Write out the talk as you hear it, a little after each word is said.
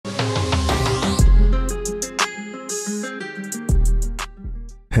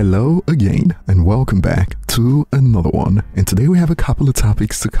Hello again and welcome back to another one, and today we have a couple of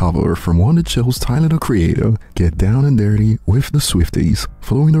topics to cover, from one that shows Tyler the Creator get down and dirty with the Swifties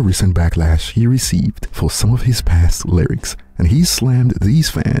following the recent backlash he received for some of his past lyrics. And he slammed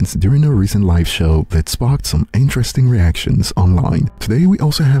these fans during a recent live show that sparked some interesting reactions online. Today we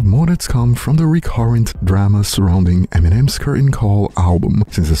also have more that's come from the recurrent drama surrounding Eminem's Curtain Call album,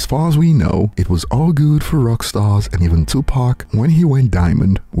 since as far as we know, it was all good for rock stars and even Tupac when he went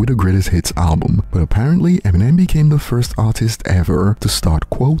diamond with the Greatest Hits album. But apparently Eminem became the first artist ever to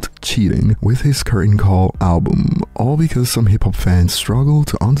start, quote, cheating with his Curtain Call album, all because some hip-hop fans struggle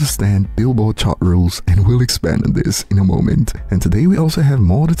to understand Billboard chart rules, and we'll expand on this in a moment. And today we also have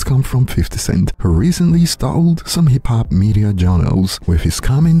more that's come from 50 Cent, who recently startled some hip-hop media journals with his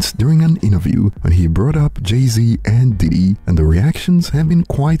comments during an interview when he brought up Jay-Z and Diddy, and the reactions have been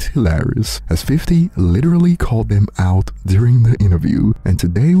quite hilarious, as 50 literally called them out during the interview. And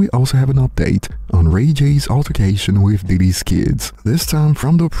today we also have an update on Ray J's altercation with Diddy's kids, this time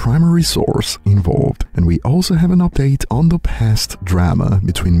from the primary source involved. And we also have an update on the past drama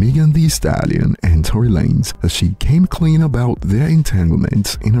between Megan Thee Stallion and Tory Lanez, as she came clean about their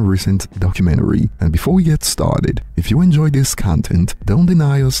entanglements in a recent documentary. And before we get started, if you enjoy this content, don't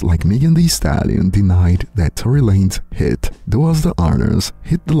deny us like Megan Thee Stallion denied that Tory Lanez hit. Do us the honors,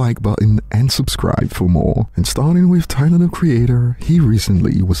 hit the like button and subscribe for more. And starting with Tyler the Creator, he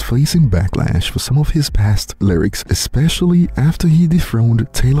recently was facing backlash for some of his past lyrics, especially after he dethroned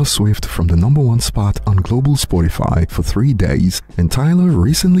Taylor Swift from the #1 spot on global Spotify for 3 days. And Tyler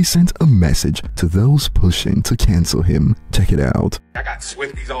recently sent a message to those pushing to cancel him. Check it out. I got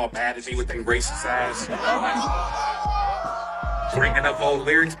Swifties all mad at me with them racist ass. Bringing up old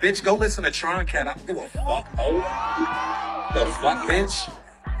lyrics. Bitch, go listen to Tron Cat. I don't give a fuck, old. The fuck, bitch?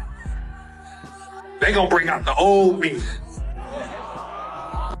 They gonna bring out the old me.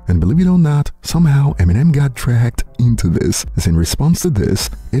 And believe it or not, somehow Eminem got dragged into this, as in response to this,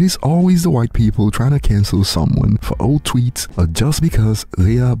 it is always the white people trying to cancel someone for old tweets or just because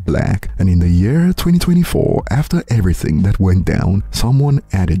they are black. And in the year 2024, after everything that went down, someone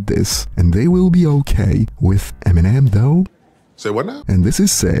added this, and they will be okay with Eminem though. Say what now? And this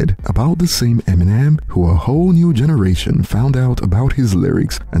is said about the same Eminem who a whole new generation found out about his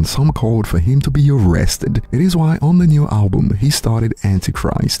lyrics, and some called for him to be arrested. It is why on the new album he started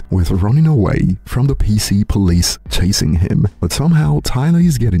Antichrist with running away from the PC police chasing him. But somehow Tyler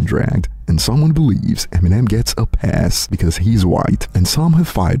is getting dragged, and someone believes Eminem gets a pass because he's white, and some have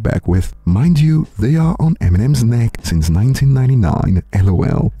fired back with, mind you, they are on Eminem's neck since 1999,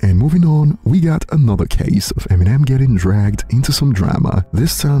 lol. And moving on, we got another case of Eminem getting dragged into some drama.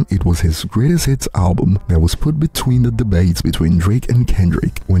 This time it was his Greatest Hits album that was put between the debates between Drake and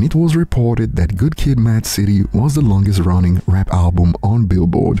Kendrick, when it was reported that Good Kid, Mad City was the longest running rap album on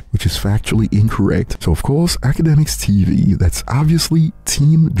Billboard, which is factually incorrect. So of course Academics TV, that's obviously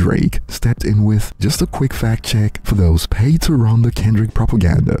Team Drake, stepped in with just a quick fact check for those paid to run the Kendrick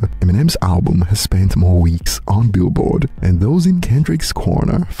propaganda. Eminem's album has spent more weeks on Billboard, and those in Kendrick's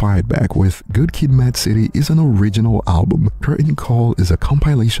corner fired back with, Good Kid, Mad City is an original album. Curtain Call is a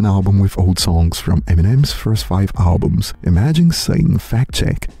compilation album with old songs from Eminem's first 5 albums. Imagine saying fact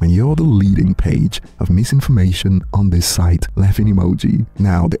check when you're the leading page of misinformation on this site, laughing emoji.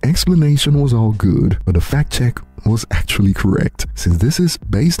 Now the explanation was all good, but the fact check was actually correct, since this is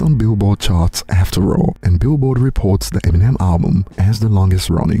based on Billboard charts after all, and Billboard reports the Eminem album as the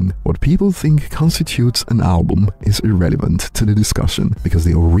longest running. What people think constitutes an album is irrelevant to the discussion, because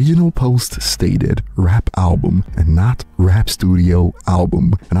the original post stated rap album and not rap studio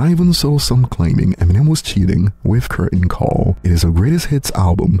album. And I even saw some claiming Eminem was cheating with Curtain Call. It is a Greatest Hits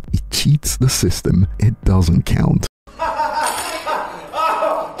album. It cheats the system. It doesn't count.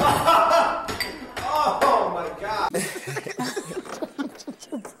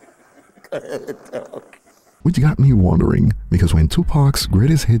 Which got me wondering, because when Tupac's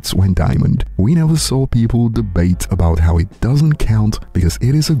Greatest Hits went diamond, we never saw people debate about how it doesn't count because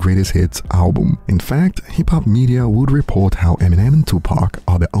it is a Greatest Hits album. In fact, hip-hop media would report how Eminem and Tupac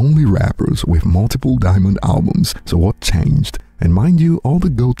are the only rappers with multiple diamond albums. So what changed? And mind you, all the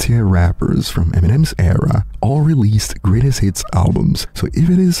GOAT-tier rappers from Eminem's era all released Greatest Hits albums. So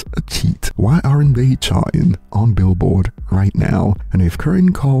if it is a cheat, why aren't they charting on Billboard right now? And if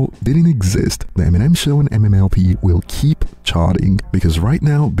Curtain Call didn't exist, the Eminem Show and MMLP will keep charting, because right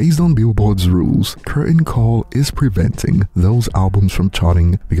now, based on Billboard's rules, Curtain Call is preventing those albums from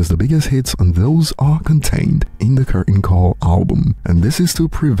charting because the biggest hits on those are contained in the Curtain Call album, and this is to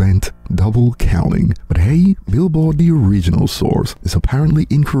prevent double counting. But hey, Billboard, the original source, is apparently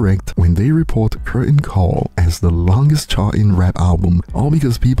incorrect when they report Curtain Call as the longest charting rap album, all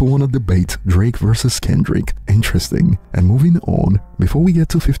because people want to debate Drake versus Kendrick. Interesting. And moving on, before we get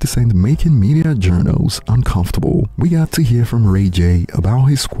to 50 Cent making media journals uncomfortable, we got to hear from Ray J about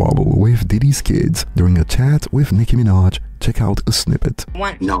his squabble with Diddy's kids during a chat with Nicki Minaj. Check out a snippet.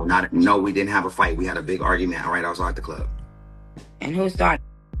 No, we didn't have a fight. We had a big argument right outside the club. And who started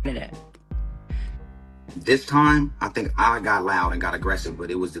it? This time, I think I got loud and got aggressive,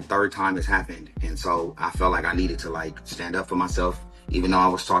 but it was the third time it's happened. And so I felt like I needed to like stand up for myself. Even though I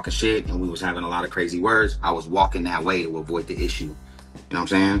was talking shit and we was having a lot of crazy words, I was walking that way to avoid the issue. You know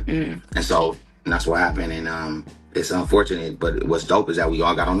what I'm saying? And so that's what happened. And it's unfortunate, but what's dope is that we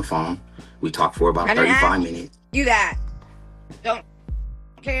all got on the phone. We talked for about 35 minutes. You that don't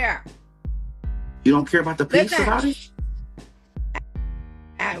care. You don't care about the piece Listen, about it?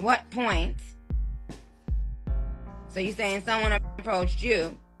 At what point? So you saying someone approached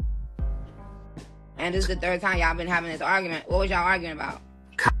you, and this is the third time y'all been having this argument. What was y'all arguing about?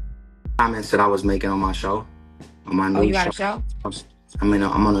 Comments that I was making on my show. On my news you got a show? I'm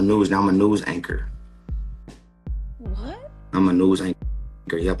on the news now. I'm a news anchor. What? I'm a news anchor.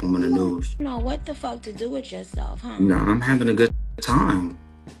 Yep, I'm on the news. You know what the fuck to do with yourself, huh? No, I'm having a good time.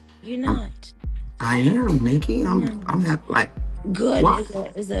 You're not. I am, Nikki. I'm not like good.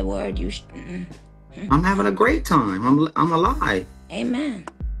 Is a word you. I'm having a great time. I'm alive. Amen.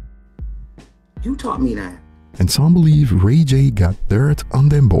 You taught me that. And some believe Ray J got dirt on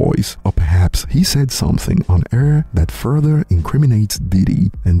them boys, or perhaps he said something on air that further incriminates Diddy,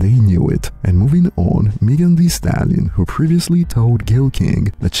 and they knew it. And moving on, Megan Thee Stallion, who previously told Gayle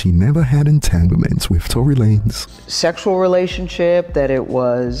King that she never had entanglements with Tory Lanez. Sexual relationship, that it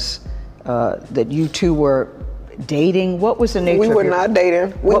was, that you two were dating. What was the nature of We were not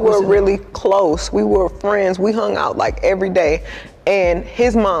dating. We were really close. We were friends. We hung out like every day. And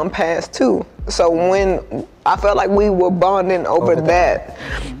his mom passed too. So when I felt like we were bonding over that.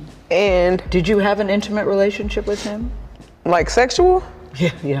 And did you have an intimate relationship with him? Like sexual?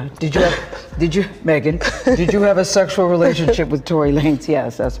 Yeah. Did you, Megan, did you have a sexual relationship with Tory Lanez?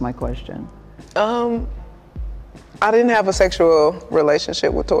 Yes, that's my question. I didn't have a sexual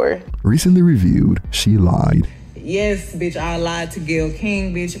relationship with Tory. Recently reviewed, she lied. Yes, bitch, I lied to Gayle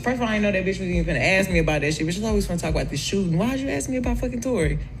King, bitch. First of all, I didn't know that bitch was even gonna ask me about that shit. Bitch was always gonna talk about this shooting. Why'd you ask me about fucking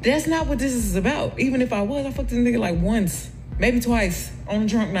Tory? That's not what this is about. Even if I was, I fucked this nigga like once, maybe twice on a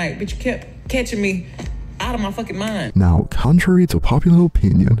drunk night. Bitch, you kept catching me out of my fucking mind. Now, contrary to popular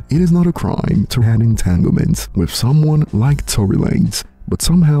opinion, it is not a crime to have entanglements with someone like Tory Lanez. But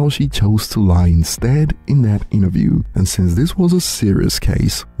somehow she chose to lie instead in that interview, and since this was a serious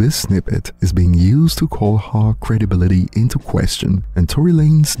case, this snippet is being used to call her credibility into question, and Tory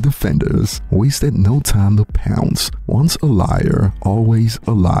Lanez's defenders wasted no time to pounce. Once a liar, always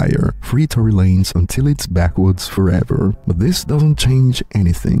a liar. Free Tory Lanez until it's backwards forever. But this doesn't change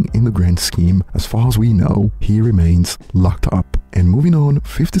anything in the grand scheme. As far as we know, he remains locked up. And moving on,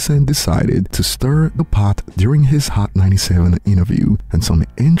 50 Cent decided to stir the pot during his Hot 97 interview, and some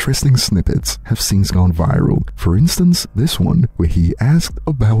interesting snippets have since gone viral. For instance, this one, where he asked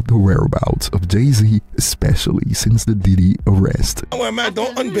about the whereabouts of Jay-Z, especially since the Diddy arrest. Well, man,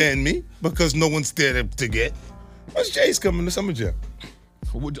 don't unban me, because no one's there to get. When's Jay's coming to summer jam?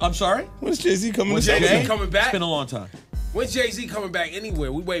 I'm sorry? When's Jay-Z coming to Jay-Z summer jam? coming back? It's been a long time. When's Jay-Z coming back anywhere?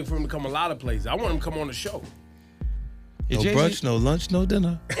 We waiting for him to come a lot of places. I want him to come on the show. No brunch, no lunch, no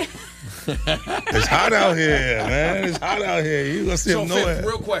dinner. It's hot out here, man. It's hot out here. You gonna see him nowhere.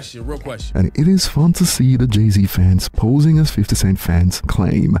 Real question. And it is fun to see the Jay-Z fans posing as 50 Cent fans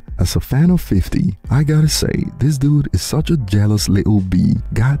claim. As a fan of 50, I gotta say, this dude is such a jealous little bee.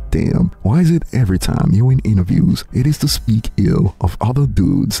 Goddamn, why is it every time you're in interviews, it is to speak ill of other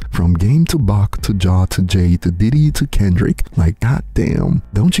dudes, from Game to Buck to Ja to Jay to Diddy to Kendrick? Like, goddamn,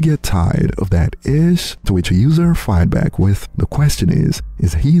 don't you get tired of that ish? To which a user fired back with, the question is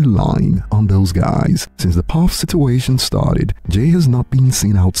he lying on those guys? Since the Puff situation started, Jay has not been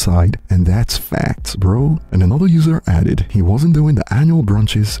seen outside, and that's facts, bro. And another user added he wasn't doing the annual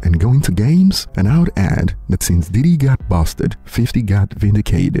brunches and going to games, and I would add that since Diddy got busted, 50 got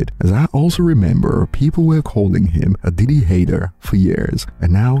vindicated, as I also remember people were calling him a Diddy hater for years,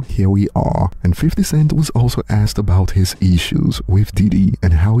 and now here we are. And 50 Cent was also asked about his issues with Diddy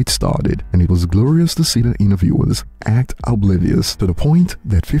and how it started, and it was glorious to see the interviewers act oblivious to the point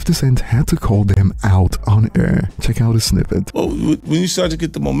point that 50 Cent had to call them out on air. Check out a snippet. Well, when you start to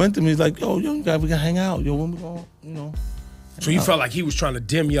get the momentum, he's like, yo, we gotta hang out. Yo, when we going, you know. So you felt like he was trying to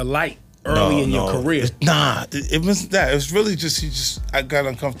dim your light early in your career? Nah, it wasn't that. It was really just, I got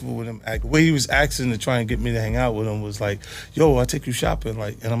uncomfortable with him. The way he was acting to try and get me to hang out with him was like, yo, I'll take you shopping.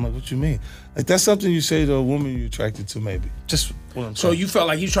 Like, and I'm like, what you mean? Like, that's something you say to a woman you're attracted to, maybe. Just what I'm saying. So you felt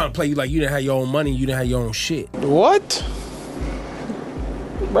like he was trying to play you like you didn't have your own money, you didn't have your own shit. What?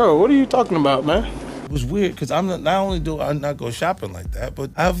 Bro, what are you talking about, man? It was weird, because I'm not only do I not go shopping like that, but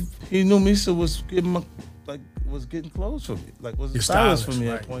he knew Misa was getting clothes for me, like was a stylist for me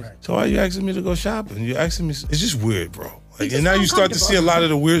at points. Right. So why are you asking me to go shopping? You're asking me, it's just weird, bro. Like, and now you start to see a lot of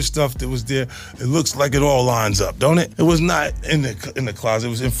the weird stuff that was there. It looks like it all lines up, don't it? It was not in the closet. It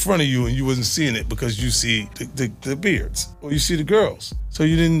was in front of you, and you wasn't seeing it because you see the beards or you see the girls. So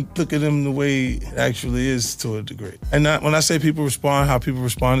you didn't look at them the way it actually is to a degree. And when I say people respond, how people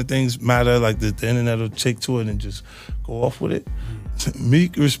respond to things matter. Like the internet will take to it and just go off with it.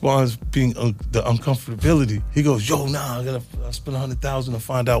 Meek responds being the uncomfortability. He goes, yo, nah, I spend $100,000 to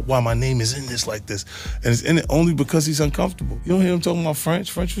find out why my name is in this like this. And it's in it only because he's uncomfortable. You don't hear him talking about French.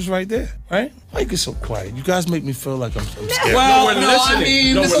 French was right there, right? Why you get so quiet? You guys make me feel like I'm scared. Well, no, I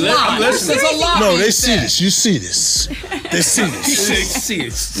mean, there's a lot. There's a lot. No, they see this. You see this. They see this. You see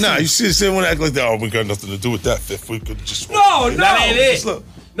it. Nah, you see this. They want to act like that. Oh, we got nothing to do with that, Fifth. We could just... No, that ain't it. Look.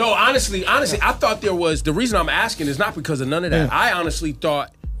 No, honestly, I thought there was, the reason I'm asking is not because of none of that. Yeah. I honestly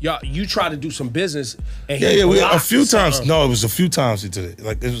thought you tried to do some business and a few times. No, it was a few times he did it.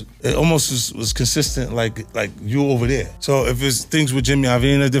 Like it almost was consistent. Like you over there. So if it's things with Jimmy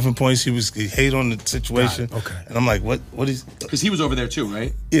Iovine at different points, he hate on the situation. Okay. And I'm like, what is? Because he was over there too,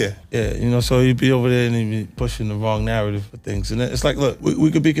 right? Yeah. You know, so he'd be over there and he'd be pushing the wrong narrative for things. And it's like, look, we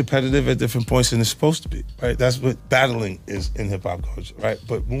could be competitive at different points, and it's supposed to be, right? That's what battling is in hip hop culture, right?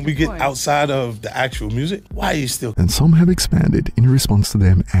 But when we get outside of the actual music, why are you still? And some have expanded in response to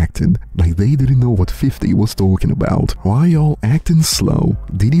them acted like they didn't know what 50 was talking about. Why y'all acting slow?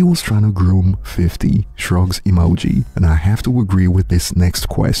 Diddy was trying to groom 50, shrugs emoji, and I have to agree with this next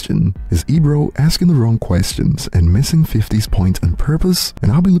question. Is Ebro asking the wrong questions and missing 50's point and purpose?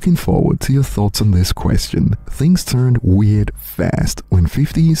 And I'll be looking forward to your thoughts on this question. Things turned weird fast when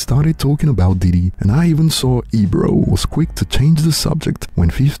 50 started talking about Diddy, and I even saw Ebro was quick to change the subject when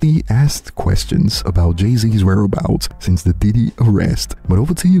 50 asked questions about Jay-Z's whereabouts since the Diddy arrest. But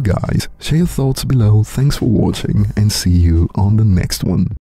over to you guys. Share your thoughts below. Thanks for watching and see you on the next one.